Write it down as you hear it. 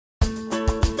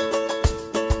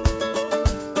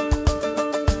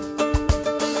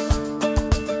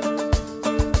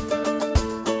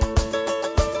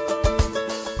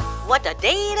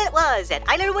was at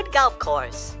Ironwood Golf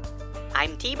Course.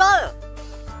 I'm T-Ball.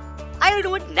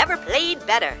 Ironwood never played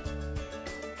better.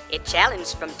 It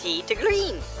challenged from tee to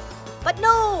green, but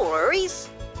no worries.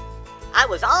 I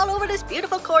was all over this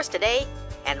beautiful course today,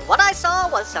 and what I saw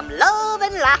was some love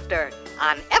and laughter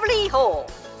on every hole.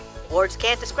 Words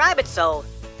can't describe it, so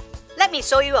let me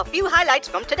show you a few highlights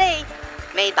from today,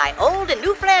 made by old and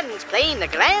new friends playing the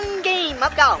grand game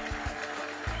of golf.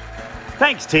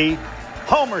 Thanks, T.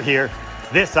 Homer here.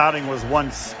 This outing was one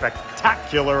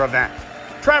spectacular event.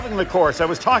 Traveling the course, I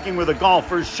was talking with the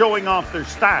golfers, showing off their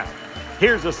style.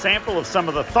 Here's a sample of some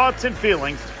of the thoughts and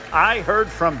feelings I heard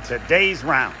from today's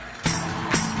round.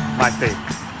 My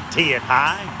favorite, tee it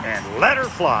high and let her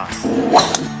fly.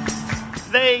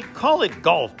 They call it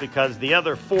golf because the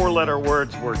other four-letter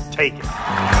words were taken.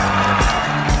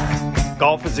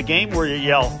 Golf is a game where you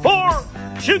yell 4,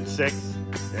 shoot 6,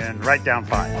 and write down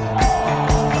 5.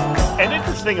 An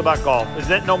interesting thing about golf is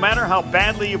that no matter how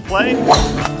badly you play,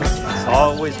 it's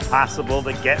always possible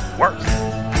to get worse.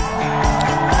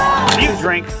 If you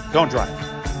drink, don't drive.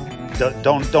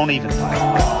 Don't even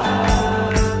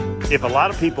drive. If a lot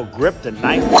of people gripped a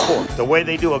knife and fork the way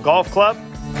they do a golf club,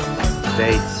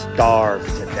 they'd starve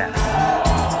to death.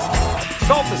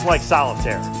 Golf is like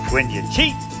solitaire. When you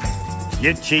cheat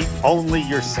only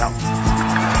yourself.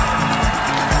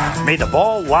 May the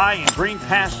ball lie in green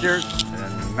pastures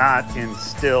and not in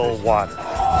still water.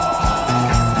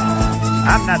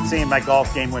 I'm not saying my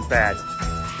golf game went bad,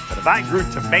 but if I grew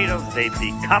tomatoes, they'd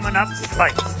be coming up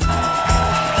sliced.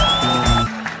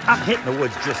 I'm hitting the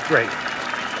woods just great,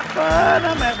 but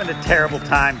I'm having a terrible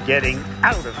time getting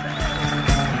out of them.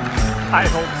 I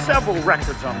hold several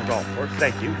records on the golf course,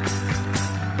 thank you,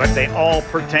 but they all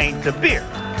pertain to beer.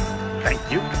 Thank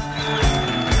you.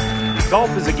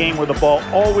 Golf is a game where the ball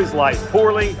always lies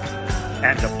poorly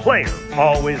and the player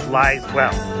always lies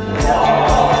well.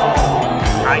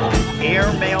 I can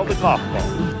airmail the golf ball.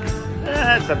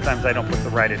 Sometimes I don't put the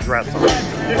right address on it.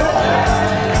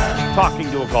 Talking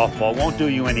to a golf ball won't do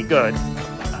you any good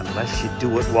unless you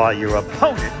do it while your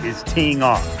opponent is teeing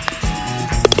off.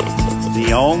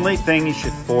 The only thing you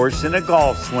should force in a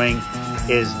golf swing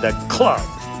is the club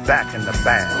back in the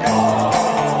bag.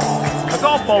 A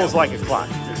golf ball is like a clock.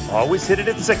 Always hit it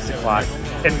at 6 o'clock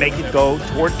and make it go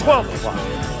toward 12 o'clock.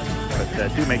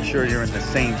 But do make sure you're in the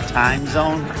same time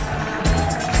zone.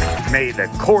 May the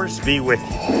course be with you.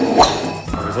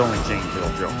 It was only Jane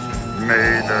Bill Jones.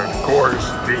 May the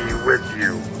course be with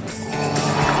you.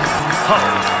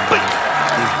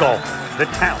 These golfers, the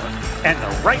talent, and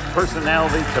the right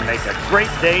personality to make a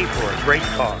great day for a great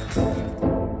cause.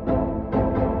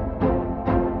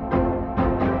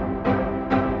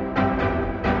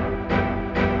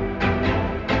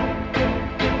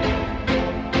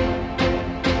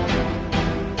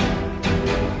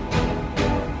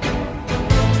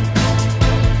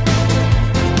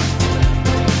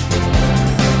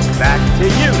 Back to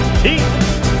you, T.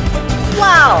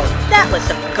 Wow, that was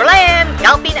some grand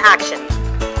golfing action.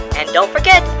 And don't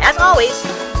forget, as always,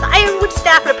 the Ironwood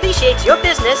staff appreciates your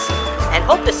business and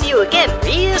hope to see you again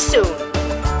real soon.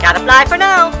 Gotta fly for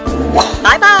now.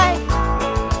 Bye-bye.